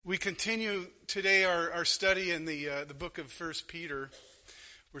We continue today our study in the book of 1 Peter.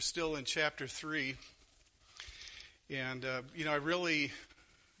 We're still in chapter 3. And, I really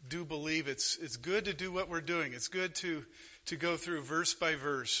do believe it's good to do what we're doing. It's good to go through verse by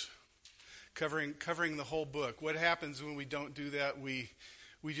verse, covering the whole book. What happens when we don't do that? We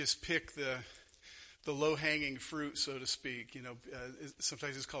just pick the low-hanging fruit, so to speak.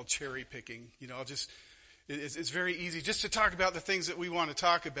 Sometimes it's called cherry picking. It's very easy just to talk about the things that we want to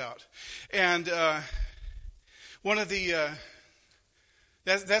talk about. And one of the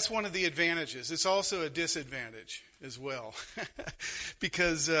that's one of the advantages. It's also a disadvantage as well.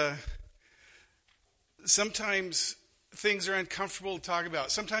 Because sometimes things are uncomfortable to talk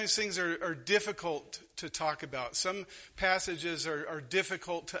about. Sometimes things are difficult to talk about. Some passages are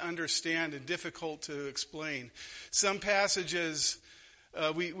difficult to understand and difficult to explain. Some passages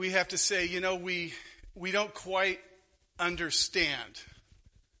we have to say, we don't quite understand.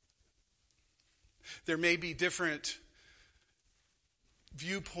 There may be different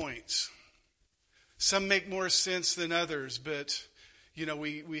viewpoints. Some make more sense than others, but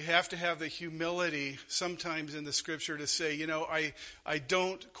we have to have the humility sometimes in the scripture to say, I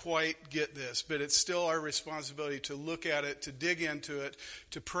don't quite get this, but it's still our responsibility to look at it, to dig into it,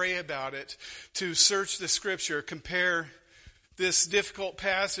 to pray about it, to search the scripture, compare this difficult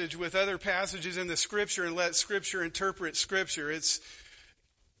passage with other passages in the scripture and let scripture interpret scripture. It's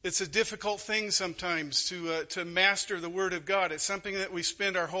a difficult thing sometimes to master the word of God. It's something that we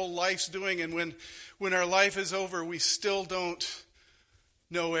spend our whole lives doing, and when our life is over, we still don't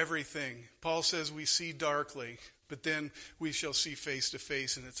know everything. Paul says we see darkly, but then we shall see face to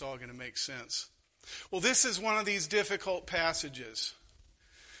face, and it's all going to make sense. Well, this is one of these difficult passages.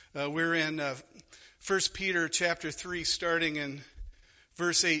 We're in 1 Peter chapter 3, starting in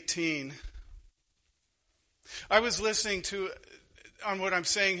verse 18. I was listening to, on what I'm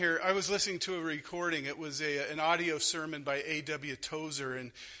saying here, I was listening to a recording. It was an audio sermon by A.W. Tozer,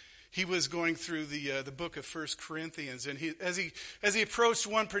 and he was going through the book of 1 Corinthians. And as he approached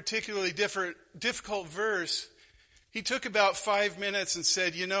one particularly difficult verse, he took about 5 minutes and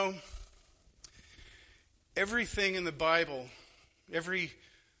said, everything in the Bible, every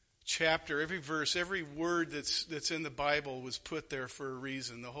chapter, every verse, every word that's in the Bible was put there for a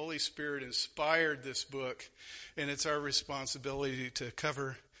reason. The Holy Spirit inspired this book, and it's our responsibility to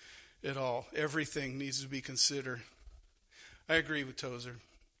cover it all. Everything needs to be considered. I agree with Tozer.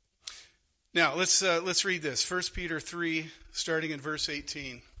 Now, let's read this. 1 Peter 3, starting in verse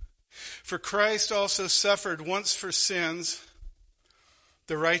 18. For Christ also suffered once for sins,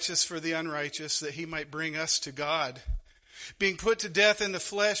 the righteous for the unrighteous, that he might bring us to God, being put to death in the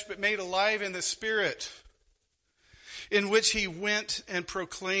flesh, but made alive in the Spirit, in which he went and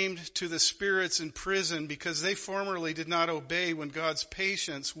proclaimed to the spirits in prison, because they formerly did not obey when God's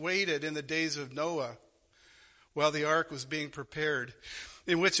patience waited in the days of Noah, while the ark was being prepared,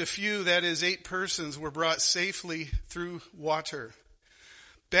 in which a few, that is 8 persons, were brought safely through water.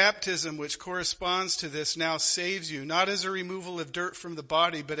 Baptism, which corresponds to this, now saves you, not as a removal of dirt from the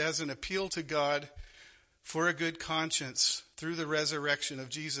body, but as an appeal to God for a good conscience through the resurrection of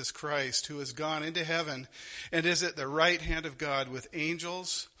Jesus Christ, who has gone into heaven and is at the right hand of God, with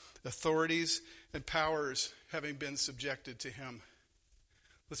angels, authorities, and powers having been subjected to him.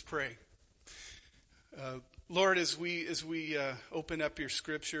 Let's pray. Lord, as we open up your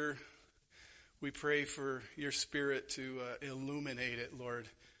scripture, we pray for your Spirit to illuminate it, Lord.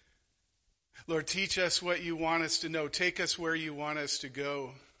 Lord, teach us what you want us to know. Take us where you want us to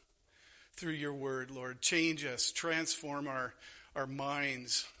go through your word, Lord. Change us, transform our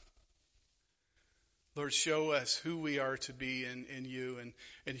minds. Lord, show us who we are to be in you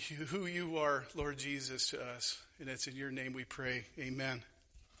and who you are, Lord Jesus, to us. And it's in your name we pray. Amen.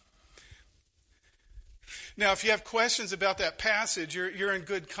 Now, if you have questions about that passage, you're in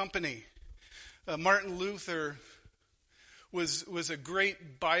good company. Martin Luther was a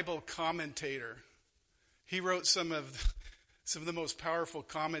great Bible commentator. He wrote some of the most powerful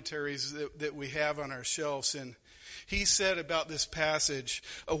commentaries that we have on our shelves. And he said about this passage,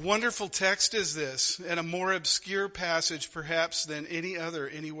 a wonderful text is this, and a more obscure passage perhaps than any other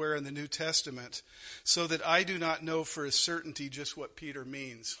anywhere in the New Testament, so that I do not know for a certainty just what Peter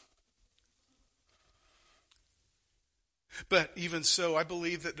means. But even so, I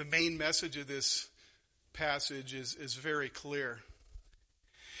believe that the main message of this passage is very clear.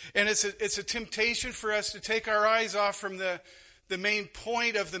 And it's a temptation for us to take our eyes off from the main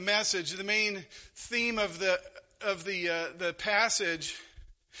point of the message, the main theme of the passage,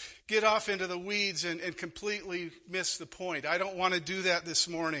 get off into the weeds and completely miss the point. I don't want to do that this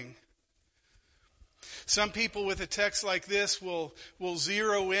morning. Some people with a text like this will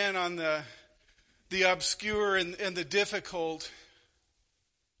zero in on the obscure and the difficult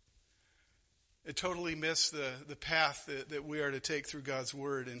and totally miss the path that we are to take through God's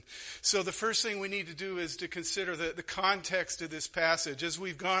Word. And so the first thing we need to do is to consider the context of this passage. As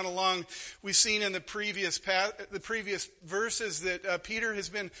we've gone along, we've seen in the previous verses that Peter has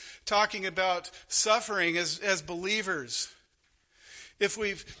been talking about suffering as believers. If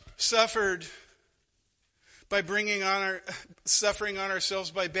we've suffered by bringing on our suffering on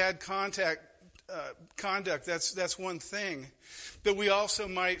ourselves by bad conduct, that's one thing. But we also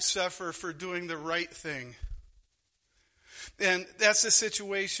might suffer for doing the right thing. And that's the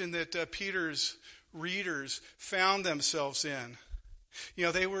situation that Peter's readers found themselves in. You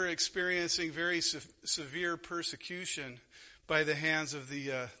know, they were experiencing very severe persecution by the hands of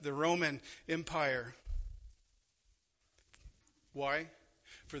the Roman Empire. Why?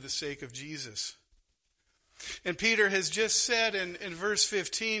 For the sake of Jesus. And Peter has just said in verse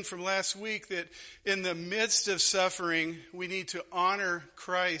 15 from last week that in the midst of suffering, we need to honor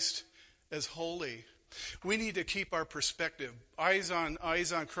Christ as holy. We need to keep our perspective, eyes on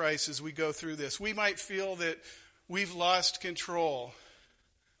Christ as we go through this. We might feel that we've lost control,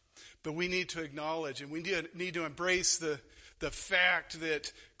 but we need to acknowledge and we need to embrace the fact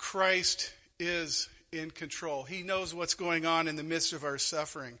that Christ is in control. He knows what's going on in the midst of our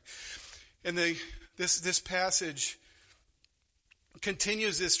suffering. And this passage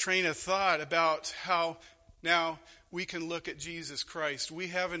continues this train of thought about how now we can look at Jesus Christ. We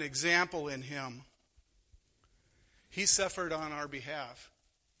have an example in him. He suffered on our behalf.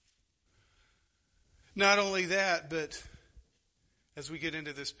 Not only that, but as we get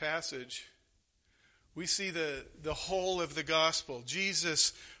into this passage, we see the whole of the gospel.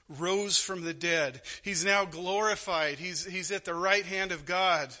 Jesus rose from the dead. He's now glorified. He's at the right hand of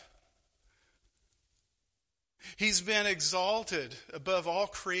God. He's been exalted above all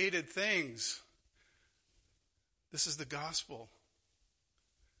created things. This is the gospel.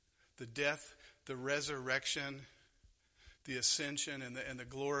 The death, the resurrection, the ascension, and the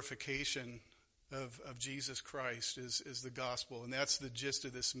glorification of Jesus Christ is the gospel. And that's the gist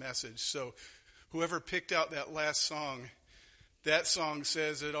of this message. So whoever picked out that last song, that song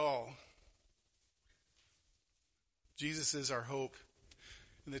says it all. Jesus is our hope.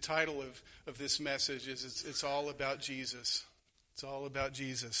 And the title of this message is it's all about Jesus. It's all about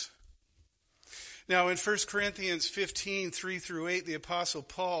Jesus. Now in 1 Corinthians 15, 3 through 8, the Apostle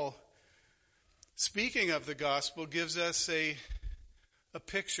Paul, speaking of the gospel, gives us a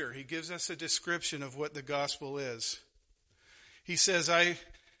picture. He gives us a description of what the gospel is. He says, I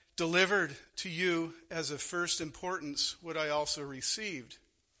delivered to you as of first importance what I also received.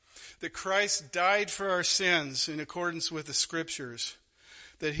 That Christ died for our sins in accordance with the Scriptures.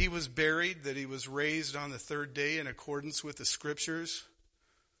 That he was buried, that he was raised on the third day in accordance with the Scriptures.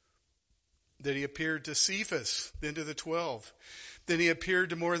 That he appeared to Cephas, then to the 12. Then he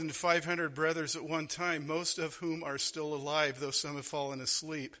appeared to more than 500 brothers at one time, most of whom are still alive, though some have fallen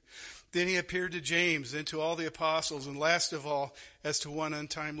asleep. Then he appeared to James, then to all the apostles, and last of all, as to one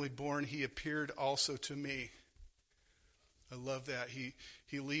untimely born, he appeared also to me. I love that.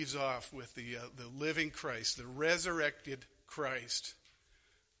 He leaves off with the living Christ, the resurrected Christ.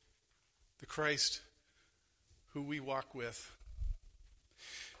 The Christ who we walk with.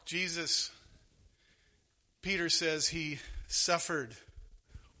 Jesus, Peter says he suffered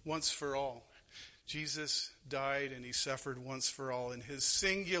once for all. Jesus died and he suffered once for all. And his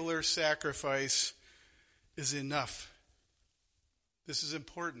singular sacrifice is enough. This is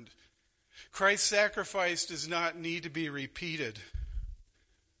important. Christ's sacrifice does not need to be repeated.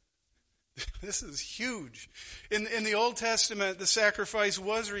 This is huge. In the Old Testament, the sacrifice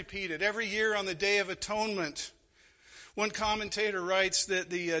was repeated every year on the Day of Atonement. One commentator writes that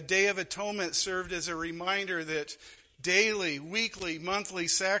the Day of Atonement served as a reminder that daily, weekly, monthly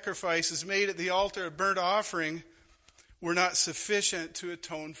sacrifices made at the altar of burnt offering were not sufficient to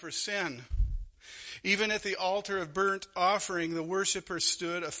atone for sin. Even at the altar of burnt offering, the worshiper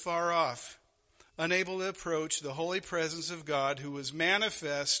stood afar off, unable to approach the holy presence of God, who was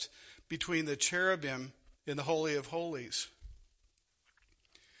manifest between the cherubim in the Holy of Holies.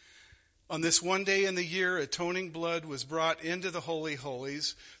 On this one day in the year, atoning blood was brought into the Holy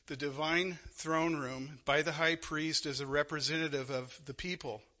Holies, the divine throne room, by the high priest as a representative of the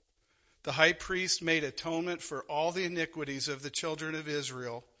people. The high priest made atonement for all the iniquities of the children of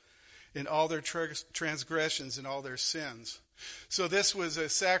Israel in all their transgressions and all their sins. So this was a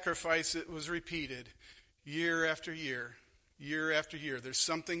sacrifice that was repeated year after year. Year after year. There's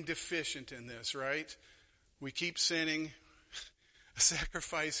something deficient in this, right? We keep sinning. A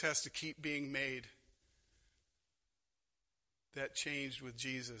sacrifice has to keep being made. that changed with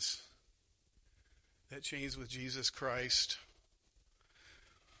Jesus. That changed with Jesus Christ.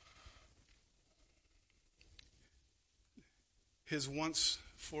 His once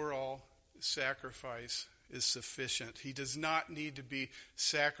for all sacrifice is sufficient. He does not need to be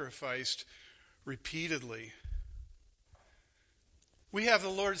sacrificed repeatedly. We have the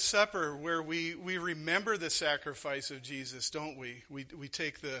Lord's Supper where we remember the sacrifice of Jesus, don't we? We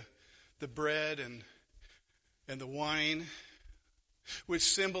take the bread and the wine, which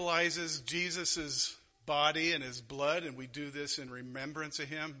symbolizes Jesus' body and his blood, and we do this in remembrance of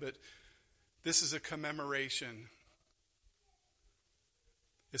him, but this is a commemoration.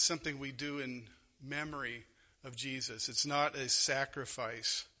 It's something we do in memory of Jesus. It's not a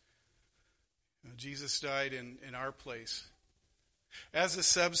sacrifice. Jesus died in our place as a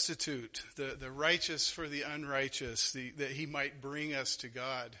substitute, the righteous for the unrighteous, that he might bring us to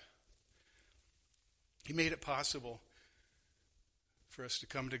God. He made it possible for us to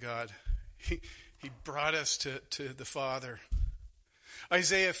come to God. He brought us to the Father.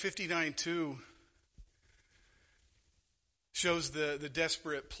 Isaiah 59:2 shows the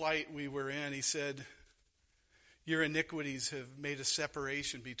desperate plight we were in. He said, "Your iniquities have made a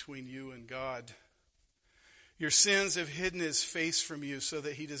separation between you and God. Your sins have hidden his face from you so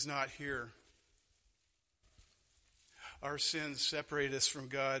that he does not hear." Our sins separate us from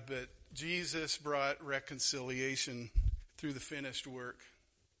God, but Jesus brought reconciliation through the finished work,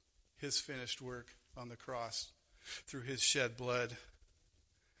 his finished work on the cross, through his shed blood.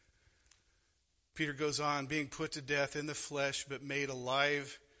 Peter goes on, being put to death in the flesh, but made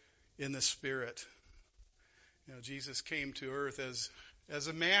alive in the spirit. Jesus came to earth as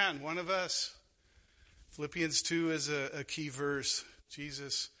a man, one of us. Philippians 2 is a key verse.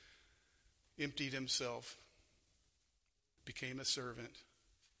 Jesus emptied himself, became a servant,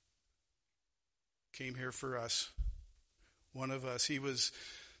 came here for us, one of us. He was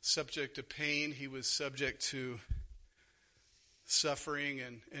subject to pain. He was subject to suffering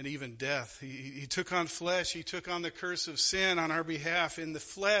and even death. He took on flesh. He took on the curse of sin on our behalf in the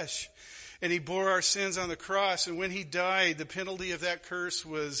flesh. And he bore our sins on the cross. And when he died, the penalty of that curse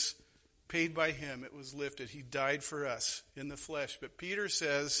was paid by him. It was lifted. He died for us in the flesh. But Peter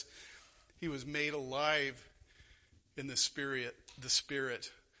says he was made alive in the Spirit. The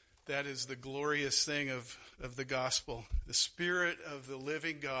Spirit. That is the glorious thing of the gospel. The Spirit of the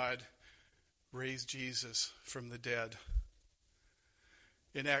living God raised Jesus from the dead.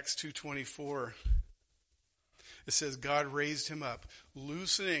 In Acts 2:24, it says God raised him up,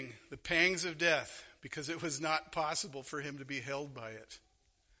 loosening the pangs of death, because it was not possible for him to be held by it.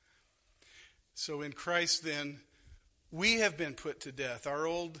 So in Christ then, we have been put to death, our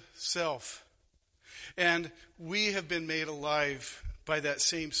old self. And we have been made alive by that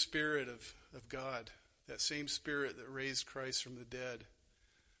same Spirit of God, that same Spirit that raised Christ from the dead.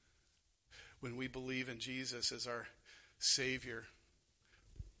 When we believe in Jesus as our Savior,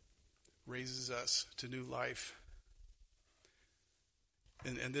 raises us to new life.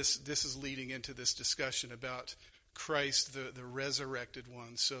 And this is leading into this discussion about Christ, the resurrected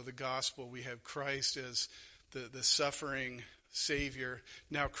one. So the gospel, we have Christ as the suffering Savior.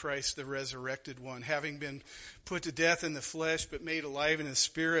 Now Christ, the resurrected one, having been put to death in the flesh, but made alive in the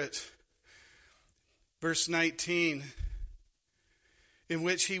Spirit. Verse 19, in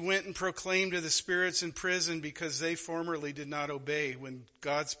which he went and proclaimed to the spirits in prison, because they formerly did not obey, when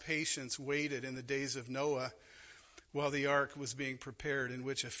God's patience waited in the days of Noah, while the ark was being prepared, in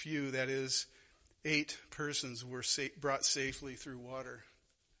which a few, that is, 8 persons, were brought safely through water.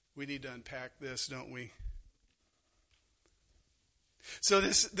 We need to unpack this, don't we? So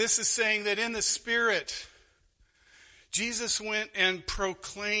this is saying that in the Spirit, Jesus went and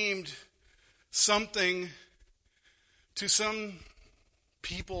proclaimed something to some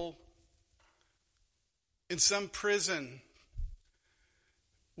people in some prison.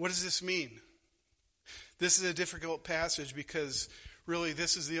 What does this mean? This is a difficult passage because really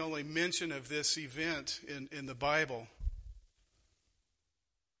this is the only mention of this event in the Bible.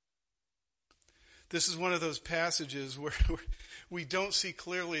 This is one of those passages where we don't see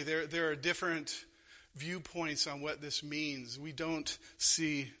clearly. There are different viewpoints on what this means. We don't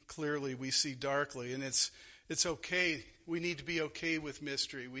see clearly. We see darkly. And it's okay. We need to be okay with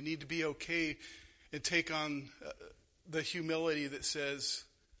mystery. We need to be okay and take on the humility that says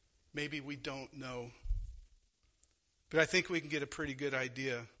maybe we don't know. But I think we can get a pretty good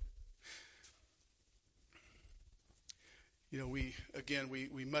idea. You know, we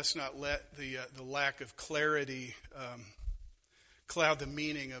must not let the lack of clarity cloud the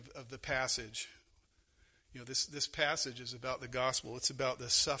meaning of the passage. You know, this passage is about the gospel. It's about the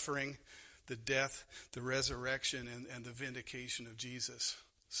suffering, the death, the resurrection, and the vindication of Jesus.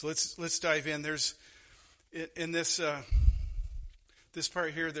 So let's dive in. There's in this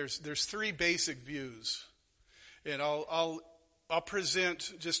part here. There's three basic views, and I'll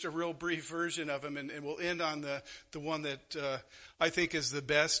present just a real brief version of them, and we'll end on the one that I think is the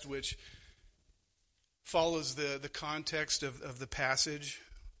best, which follows the context of the passage.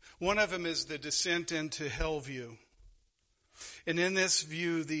 One of them is the descent into hell view. And in this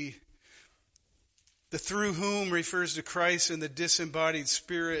view, the through whom refers to Christ and the disembodied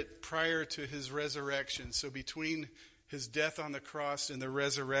spirit prior to his resurrection. So between his death on the cross and the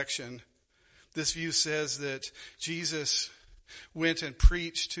resurrection, this view says that Jesus went and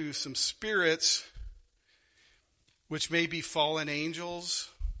preached to some spirits, which may be fallen angels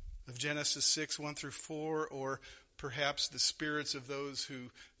of Genesis 6, 1 through 4, or perhaps the spirits of those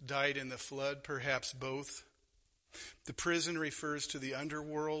who died in the flood, perhaps both. The prison refers to the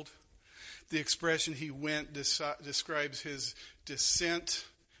underworld. The expression "he went" describes his descent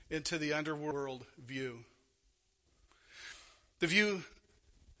into the underworld view. The view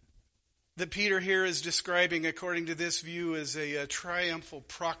that Peter here is describing, according to this view, is a triumphal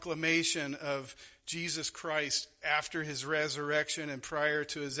proclamation of Jesus Christ after his resurrection and prior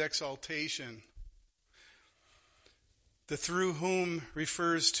to his exaltation. The through whom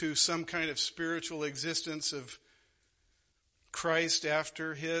refers to some kind of spiritual existence of Christ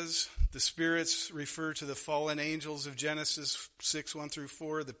after his. The spirits refer to the fallen angels of Genesis 6, 1 through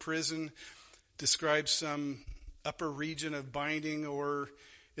 4. The prison describes some upper region of binding, or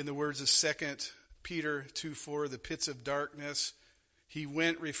in the words of 2 Peter 2, 4, the pits of darkness. He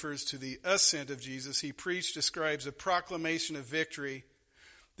went refers to the ascent of Jesus. He preached describes a proclamation of victory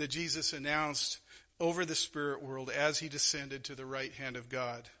that Jesus announced over the spirit world as he descended to the right hand of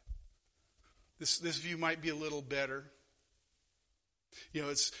God. This view might be a little better.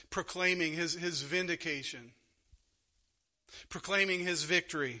 It's proclaiming his vindication, proclaiming his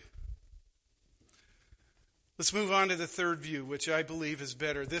victory. Let's move on to the third view, which I believe is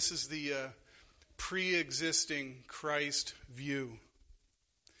better. This is the pre-existing Christ view,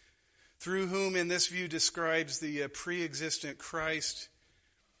 through whom in this view describes the pre-existent Christ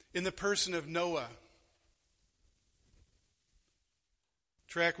in the person of Noah.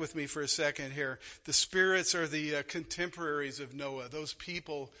 Track with me for a second here. The spirits are the contemporaries of Noah, those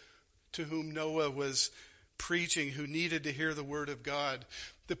people to whom Noah was preaching, who needed to hear the word of God.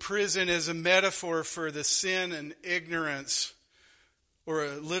 The prison is a metaphor for the sin and ignorance, or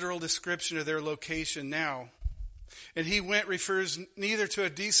a literal description of their location now. And he went refers neither to a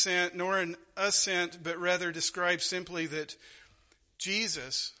descent nor an ascent, but rather describes simply that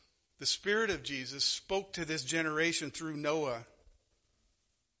Jesus, the Spirit of Jesus, spoke to this generation through Noah.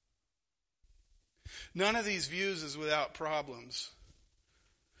 None of these views is without problems,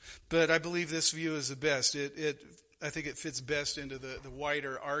 but I believe this view is the best. I think it fits best into the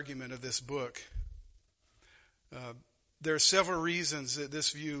wider argument of this book. There are several reasons that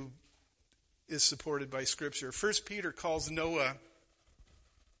this view is supported by Scripture. 1 Peter calls Noah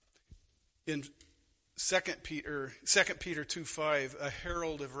in 2 Peter 2:5 a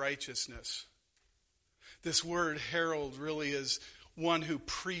herald of righteousness. This word herald really is one who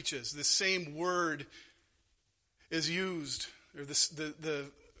preaches. The same word is used, or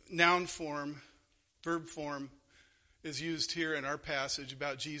the noun form, verb form, is used here in our passage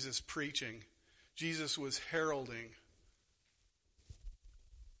about Jesus preaching. Jesus was heralding.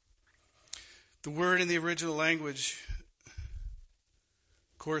 The word in the original language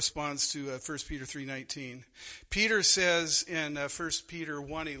corresponds to 1 Peter 3:19. Peter says in 1 Peter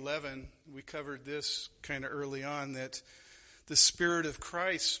 1:11, we covered this kind of early on, that the Spirit of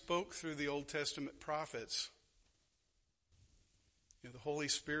Christ spoke through the Old Testament prophets. The Holy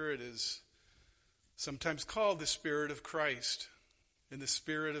Spirit is sometimes called the Spirit of Christ. And the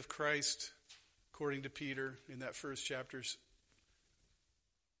Spirit of Christ, according to Peter in that first chapter,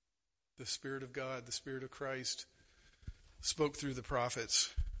 the Spirit of God, the Spirit of Christ, spoke through the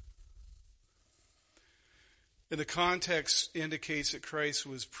prophets. And the context indicates that Christ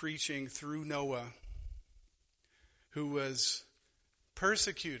was preaching through Noah, who was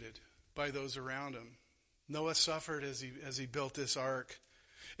persecuted by those around him. Noah suffered as he built this ark,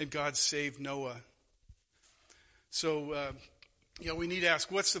 and God saved Noah. So, we need to ask,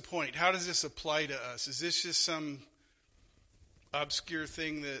 what's the point? How does this apply to us? Is this just some obscure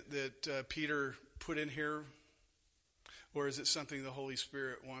thing that Peter put in here? Or is it something the Holy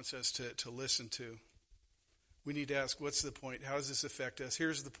Spirit wants us to listen to? We need to ask, what's the point? How does this affect us?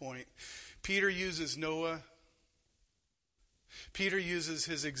 Here's the point. Peter uses Noah. Peter uses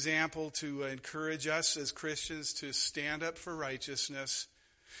his example to encourage us as Christians to stand up for righteousness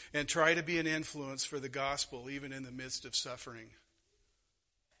and try to be an influence for the gospel even in the midst of suffering.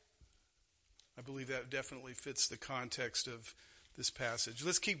 I believe that definitely fits the context of this passage.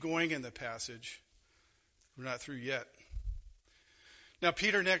 Let's keep going in the passage. We're not through yet. Now,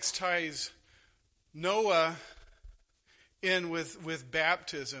 Peter next ties Noah in with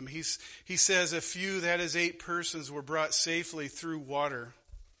baptism. He says a few, that is 8 persons, were brought safely through water.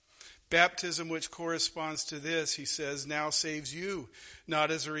 Baptism, which corresponds to this, he says, now saves you, not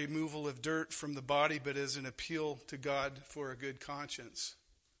as a removal of dirt from the body, but as an appeal to God for a good conscience.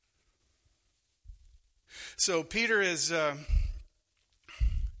 So Peter is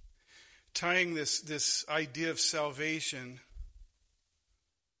tying this idea of salvation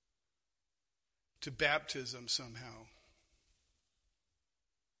to baptism somehow.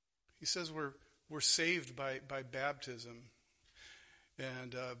 He says we're saved by baptism.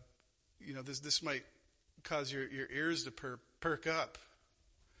 And this might cause your ears to perk up.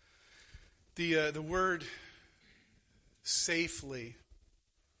 The word safely,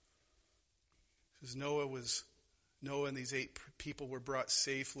 says Noah and these 8 people were brought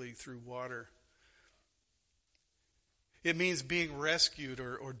safely through water. It means being rescued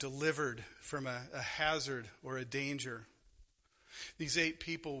or delivered from a hazard or a danger. These 8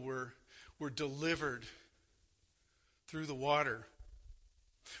 people were delivered through the water,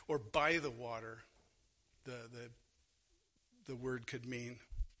 or by the water, the word could mean.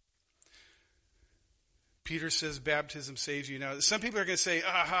 Peter says baptism saves you. Now, some people are going to say,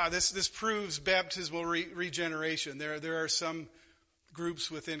 this proves baptismal regeneration. There are some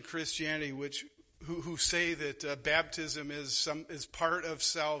groups within Christianity who say that baptism is part of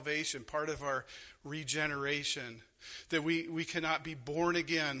salvation, part of our regeneration, that we cannot be born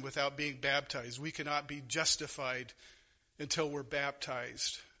again without being baptized. We cannot be justified until we're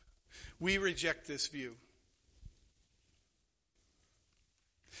baptized. We reject this view.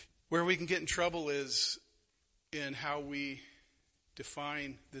 Where we can get in trouble is in how we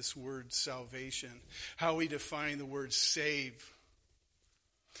define this word salvation, how we define the word save.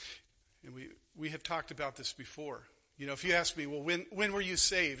 And we have talked about this before. If you ask me, well, when were you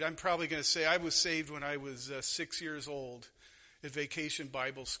saved? I'm probably going to say I was saved when I was 6 years old at Vacation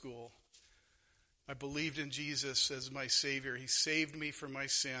Bible School. I believed in Jesus as my Savior. He saved me from my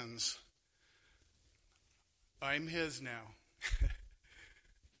sins. I'm His now.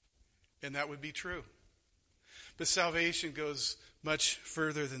 And that would be true. But salvation goes much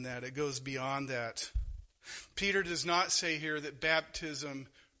further than that. It goes beyond that. Peter does not say here that baptism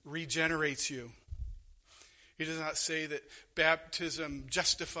regenerates you. He does not say that baptism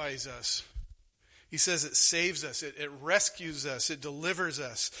justifies us. He says it saves us. It rescues us. It delivers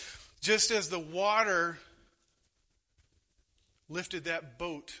us. Just as the water lifted that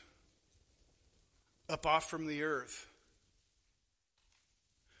boat up off from the earth,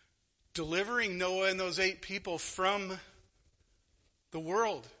 delivering Noah and those 8 people from the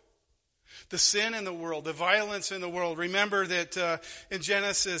world, the sin in the world, the violence in the world. Remember that in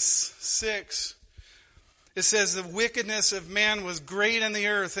Genesis 6, it says the wickedness of man was great in the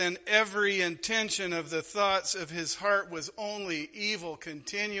earth, and every intention of the thoughts of his heart was only evil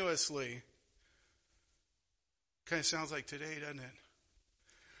continuously. Kind of sounds like today, doesn't it?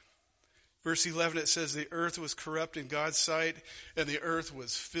 Verse 11, it says the earth was corrupt in God's sight, and the earth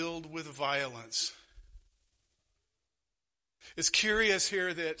was filled with violence. It's curious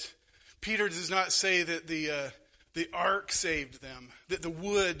here that Peter does not say that the ark saved them, that the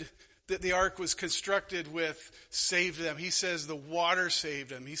wood that the ark was constructed with saved them. He says the water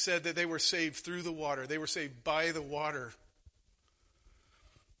saved them. He said that they were saved through the water. They were saved by the water.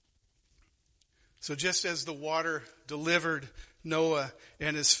 So just as the water delivered Noah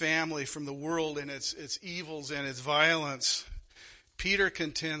and his family from the world and its evils and its violence, Peter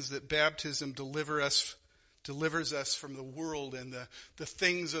contends that baptism delivers us from the world and the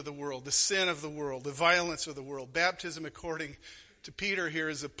things of the world, the sin of the world, the violence of the world. Baptism, according to Peter here,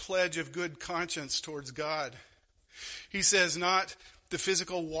 is a pledge of good conscience towards God. He says not the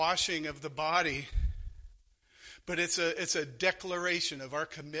physical washing of the body, but it's a declaration of our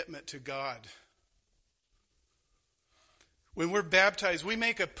commitment to God. When we're baptized, we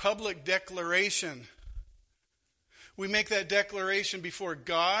make a public declaration. We make that declaration before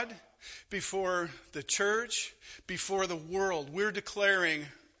God, before the church, before the world. We're declaring,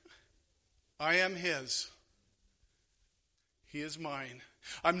 I am His. He is mine.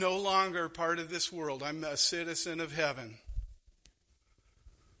 I'm no longer part of this world. I'm a citizen of heaven.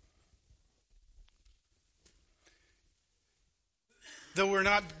 Though we're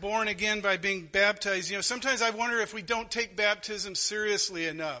not born again by being baptized, sometimes I wonder if we don't take baptism seriously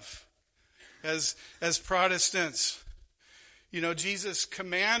enough as Protestants. You know, Jesus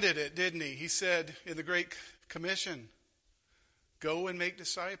commanded it, didn't he? He said in the Great Commission, go and make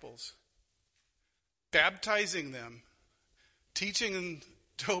disciples, baptizing them, teaching them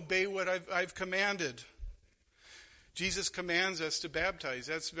to obey what I've commanded. Jesus commands us to baptize.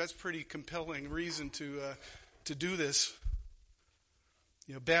 That's pretty compelling reason to do this.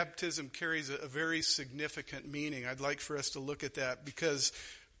 You know, baptism carries a very significant meaning. I'd like for us to look at that because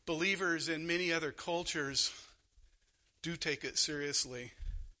believers in many other cultures do take it seriously.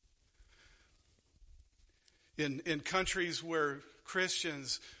 In countries where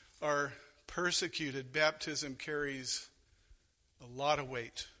Christians are persecuted, baptism carries a lot of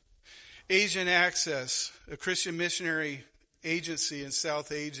weight. Asian Access, a Christian missionary agency in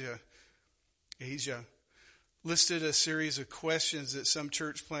South Asia, listed a series of questions that some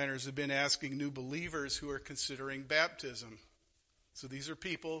church planners have been asking new believers who are considering baptism. So these are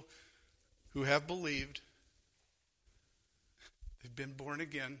people who have believed, they've been born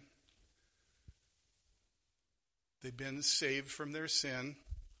again, they've been saved from their sin,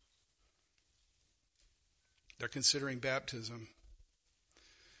 they're considering baptism.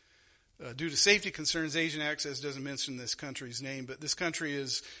 Due to safety concerns, Asian Access doesn't mention this country's name, but this country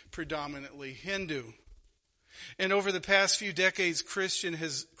is predominantly Hindu. And over the past few decades,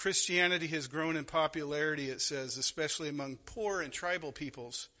 Christianity has grown in popularity, it says, especially among poor and tribal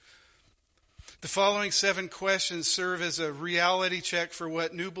peoples. The following 7 questions serve as a reality check for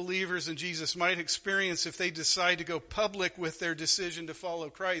what new believers in Jesus might experience if they decide to go public with their decision to follow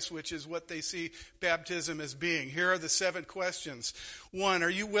Christ, which is what they see baptism as being. Here are the 7 questions. 1, are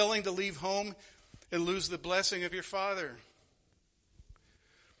you willing to leave home and lose the blessing of your Father?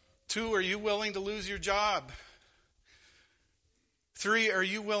 2, are you willing to lose your job? 3, are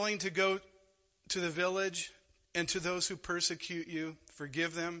you willing to go to the village and to those who persecute you,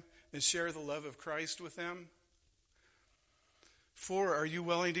 forgive them, and share the love of Christ with them? 4, are you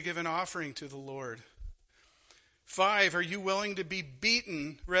willing to give an offering to the Lord? 5, are you willing to be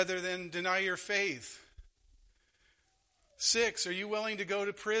beaten rather than deny your faith? 6, are you willing to go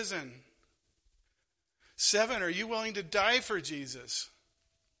to prison? 7, are you willing to die for Jesus?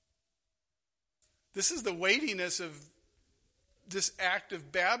 This is the weightiness of this act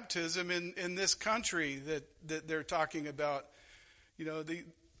of baptism in this country that they're talking about. You know,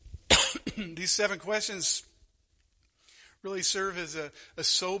 these 7 questions really serve as a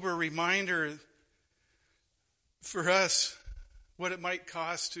sober reminder for us what it might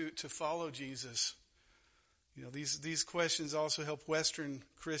cost to follow Jesus. You know, these questions also help Western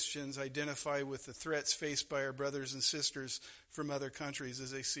Christians identify with the threats faced by our brothers and sisters from other countries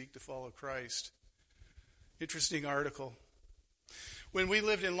as they seek to follow Christ. Interesting article. When we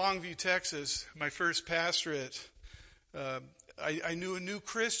lived in Longview, Texas, my first pastorate, I knew a new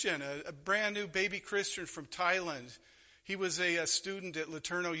Christian, a brand new baby Christian from Thailand. He was a student at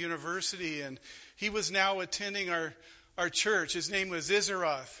Laterno University, and he was now attending our church. His name was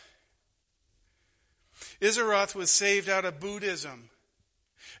Isaroth. Isaroth was saved out of Buddhism.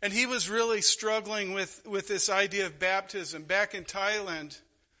 And he was really struggling with this idea of baptism. Back in Thailand,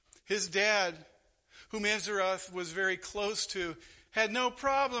 his dad, whom Isaroth was very close to, had no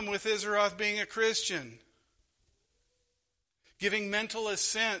problem with Isaroth being a Christian, giving mental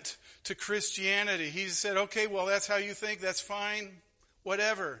assent to Christianity. He said, okay, well, that's how you think, that's fine,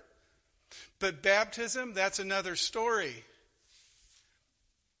 whatever. But baptism, that's another story.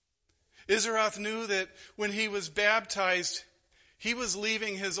 Isaroth knew that when he was baptized, he was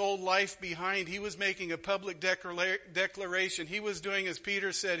leaving his old life behind. He was making a public declaration. He was doing, as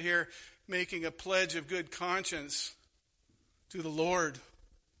Peter said here, making a pledge of good conscience to the Lord.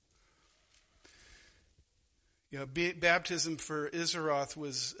 You know, baptism for Isaroth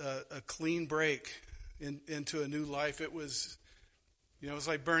was a clean break into a new life. It was, it was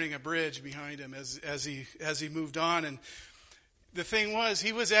like burning a bridge behind him as he moved on. And the thing was,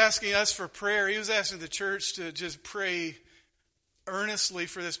 he was asking us for prayer. He was asking the church to just pray earnestly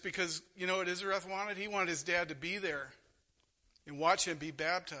for this because, you know what Isaroth wanted? He wanted his dad to be there and watch him be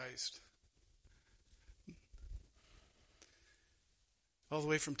baptized. All the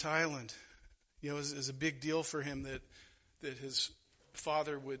way from Thailand. It was a big deal for him that his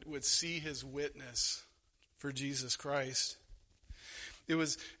father would see his witness for Jesus Christ. It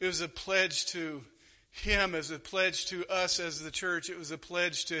was a pledge to him, as a pledge to us as the church. It was a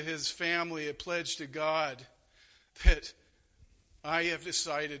pledge to his family, a pledge to God that I have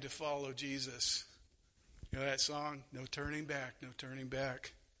decided to follow Jesus. You know that song? No turning back, no turning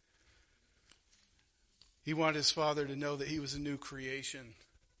back. He wanted his father to know that he was a new creation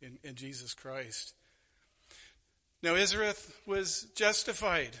in Jesus Christ. Now, Isaroth was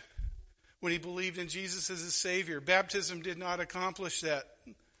justified. when he believed in Jesus as his Savior. Baptism did not accomplish that.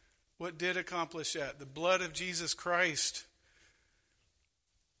 What did accomplish that? The blood of Jesus Christ.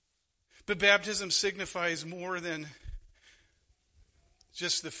 But baptism signifies more than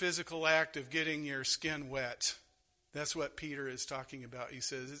just the physical act of getting your skin wet. That's what Peter is talking about. He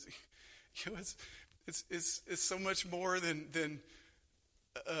says it's so much more than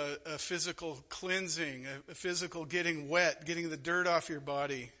a physical cleansing, a physical getting wet, getting the dirt off your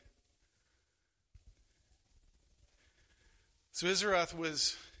body. So Israth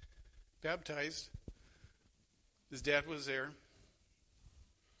was baptized. His dad was there.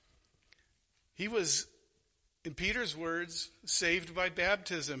 He was, in Peter's words, saved by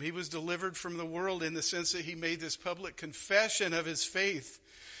baptism. He was delivered from the world in the sense that he made this public confession of his faith.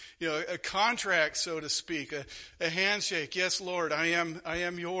 A contract, so to speak, a handshake. Yes, Lord, I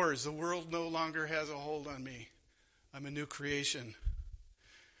am yours. The world no longer has a hold on me. I'm a new creation.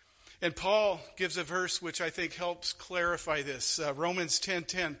 And Paul gives a verse which I think helps clarify this. Romans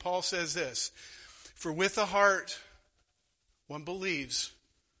 10:10. Paul says this, "For with the heart one believes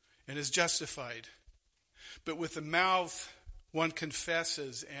and is justified, but with the mouth one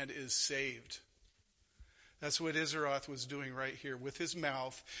confesses and is saved." That's what Israth was doing right here with his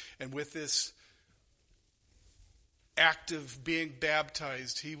mouth and with this act of being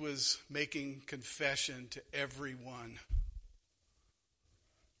baptized. He was making confession to everyone.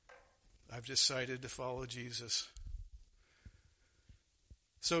 I've decided to follow Jesus.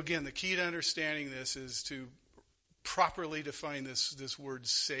 So again, the key to understanding this is to properly define this word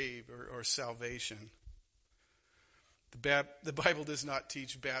save or salvation. The Bible does not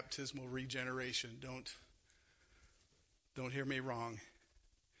teach baptismal regeneration. Don't hear me wrong.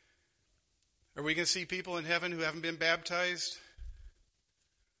 Are we going to see people in heaven who haven't been baptized?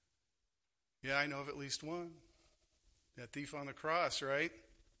 Yeah, I know of at least one. That thief on the cross, right?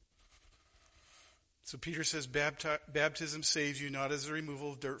 So Peter says baptism saves you not as a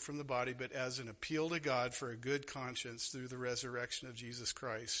removal of dirt from the body, but as an appeal to God for a good conscience through the resurrection of Jesus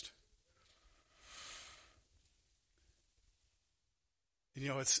Christ.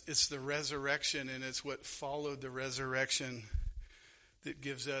 It's the resurrection, and it's what followed the resurrection that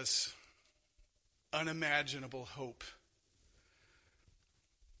gives us unimaginable hope.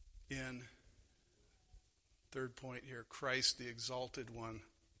 In third point here, Christ the exalted one.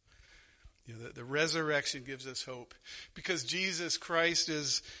 The resurrection gives us hope. Because Jesus Christ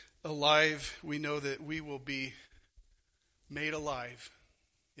is alive, we know that we will be made alive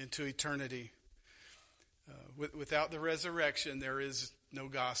into eternity. Without the resurrection, there is no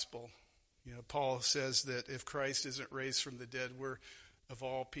gospel. Paul says that if Christ isn't raised from the dead, we're, of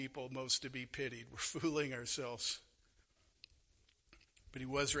all people, most to be pitied. We're fooling ourselves. But he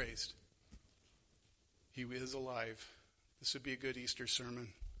was raised. He is alive. This would be a good Easter sermon.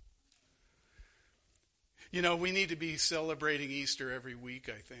 We need to be celebrating Easter every week,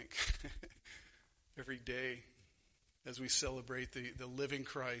 I think. Every day as we celebrate the living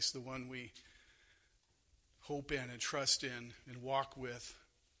Christ, the one we hope in and trust in and walk with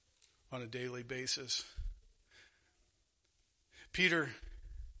on a daily basis. Peter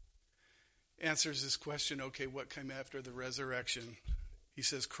answers this question, okay, what came after the resurrection? He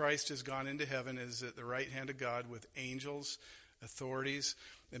says Christ has gone into heaven, is at the right hand of God with angels, authorities,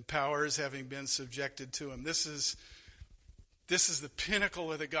 and powers having been subjected to him. This is the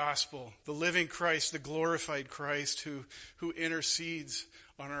pinnacle of the gospel, the living Christ, the glorified Christ who intercedes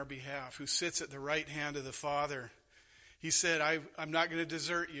on our behalf, who sits at the right hand of the Father. He said, I'm not going to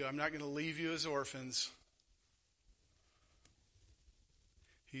desert you. I'm not going to leave you as orphans.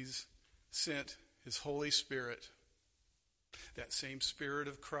 He's sent his Holy Spirit, that same Spirit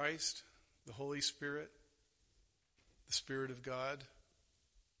of Christ, the Holy Spirit, the Spirit of God,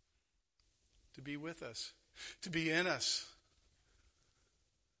 to be with us, to be in us,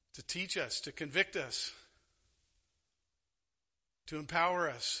 to teach us, to convict us, to empower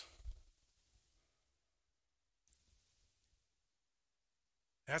us.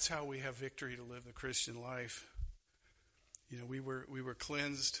 That's how we have victory to live the Christian life. We were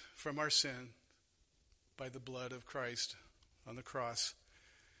cleansed from our sin by the blood of Christ on the cross.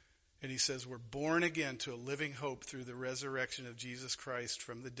 And he says we're born again to a living hope through the resurrection of Jesus Christ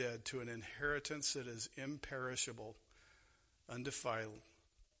from the dead, to an inheritance that is imperishable, undefiled,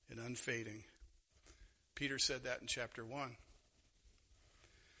 and unfading. Peter said that in chapter 1.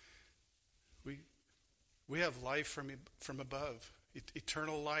 We have life from above,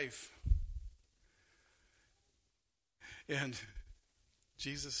 eternal life. And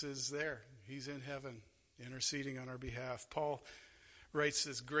Jesus is there. He's in heaven, interceding on our behalf. Paul writes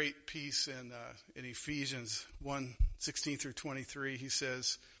this great piece in Ephesians 1:16 through 23. He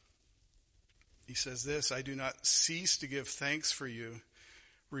says, He says this, I do not cease to give thanks for you,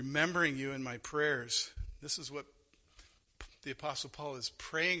 remembering you in my prayers. This is what the Apostle Paul is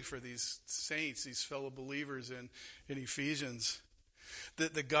praying for these saints, these fellow believers in Ephesians.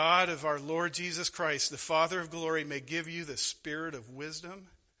 That the God of our Lord Jesus Christ, the Father of glory, may give you the spirit of wisdom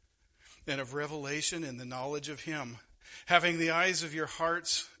and of revelation in the knowledge of him, having the eyes of your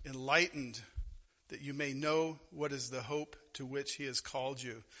hearts enlightened, that you may know what is the hope to which he has called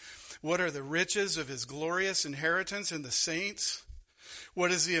you. What are the riches of his glorious inheritance in the saints?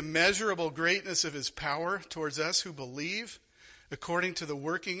 What is the immeasurable greatness of his power towards us who believe, according to the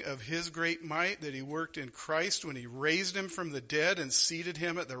working of his great might that he worked in Christ when he raised him from the dead and seated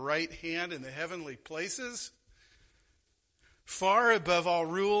him at the right hand in the heavenly places? Far above all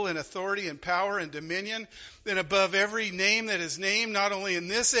rule and authority and power and dominion, and above every name that is named, not only in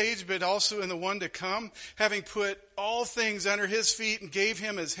this age, but also in the one to come, having put all things under his feet and gave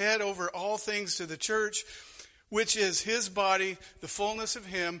him as head over all things to the church, which is his body, the fullness of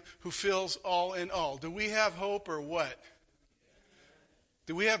him who fills all in all. Do we have hope or what?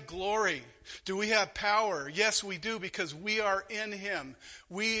 Do we have glory? Do we have power? Yes, we do, because we are in him.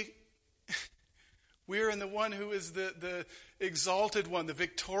 We are in the one who is the exalted one, the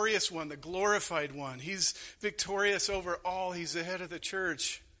victorious one, the glorified one. He's victorious over all. He's the head of the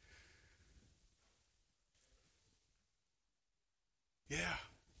church. Yeah.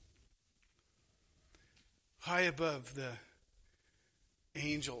 High above the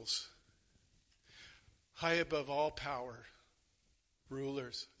angels. High above all power,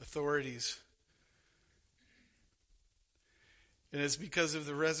 rulers, authorities. And it's because of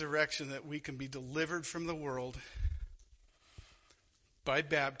the resurrection that we can be delivered from the world by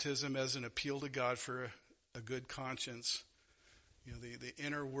baptism as an appeal to God for a good conscience. You know, the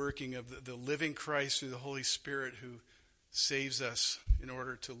inner working of the living Christ through the Holy Spirit who saves us in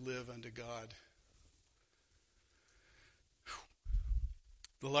order to live unto God.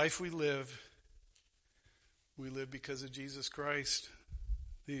 The life we live because of Jesus Christ,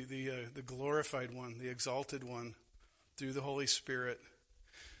 the glorified one, the exalted one, through the Holy Spirit.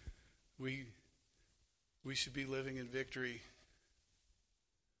 We should be living in victory.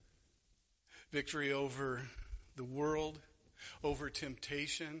 Victory over the world, over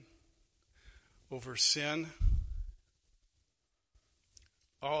temptation, over sin.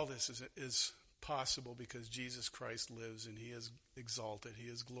 All this is possible because Jesus Christ lives and he is exalted, he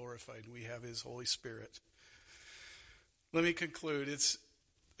is glorified, and we have his Holy Spirit. Let me conclude. It's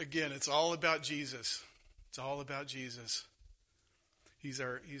all about Jesus. It's all about Jesus. He's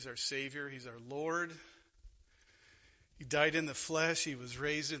our Savior. He's our Lord. He died in the flesh. He was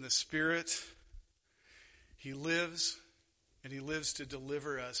raised in the Spirit. He lives, and he lives to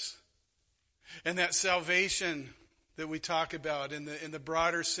deliver us. And that salvation that we talk about in the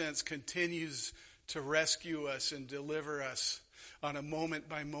broader sense continues to rescue us and deliver us on a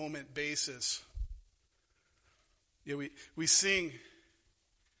moment-by-moment basis. Yeah, we sing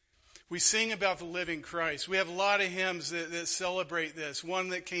about the living Christ. We have a lot of hymns that celebrate this. One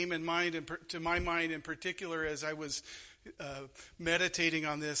that came to my mind in particular as I was meditating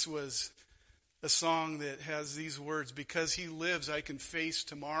on this was a song that has these words, because he lives, I can face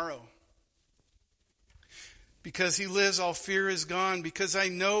tomorrow. Because he lives, all fear is gone. Because I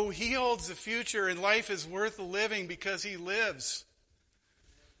know he holds the future and life is worth the living because he lives.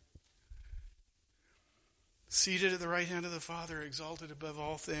 Seated at the right hand of the Father, exalted above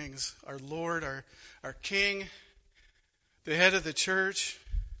all things. Our Lord, our King, the head of the church.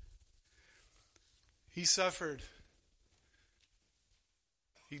 He suffered.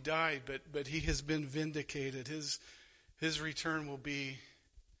 He died, but he has been vindicated. His return will be,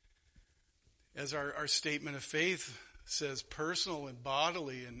 as our statement of faith says, personal and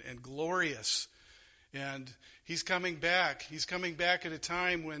bodily and glorious. And he's coming back. He's coming back at a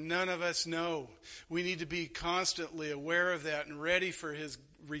time when none of us know. We need to be constantly aware of that and ready for his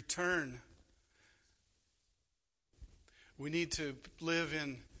return. We need to live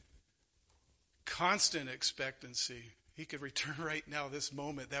in constant expectancy. He could return right now, this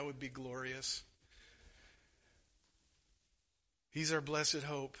moment. That would be glorious. He's our blessed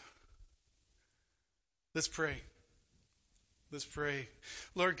hope. Let's pray. Let's pray.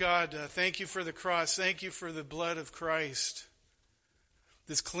 Lord God, thank you for the cross. Thank you for the blood of Christ.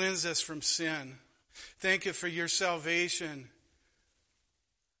 This cleansed us from sin. Thank you for your salvation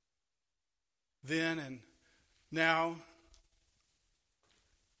then and now.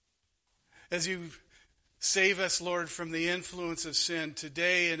 As you save us, Lord, from the influence of sin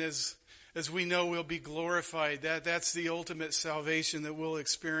today, and as we know we'll be glorified, that's the ultimate salvation that we'll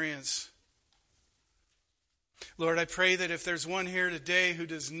experience. Lord, I pray that if there's one here today who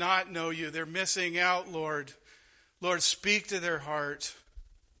does not know you, they're missing out, Lord. Lord, speak to their heart.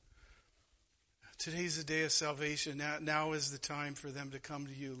 Today's the day of salvation. Now is the time for them to come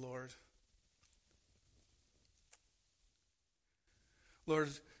to you, Lord. Lord,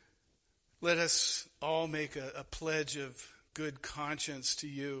 let us all make a pledge of good conscience to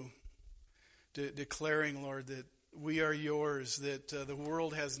you, declaring, Lord, that we are yours, that the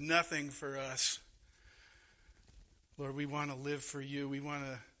world has nothing for us. Lord, we want to live for you. We want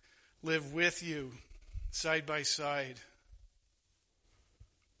to live with you, side by side.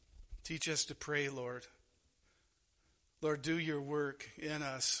 Teach us to pray, Lord. Lord, do your work in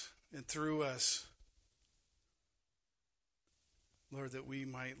us and through us. Lord, that we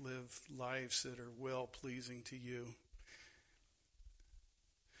might live lives that are well-pleasing to you.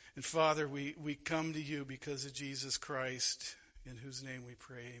 And Father, we come to you because of Jesus Christ, in whose name we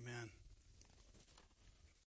pray, amen.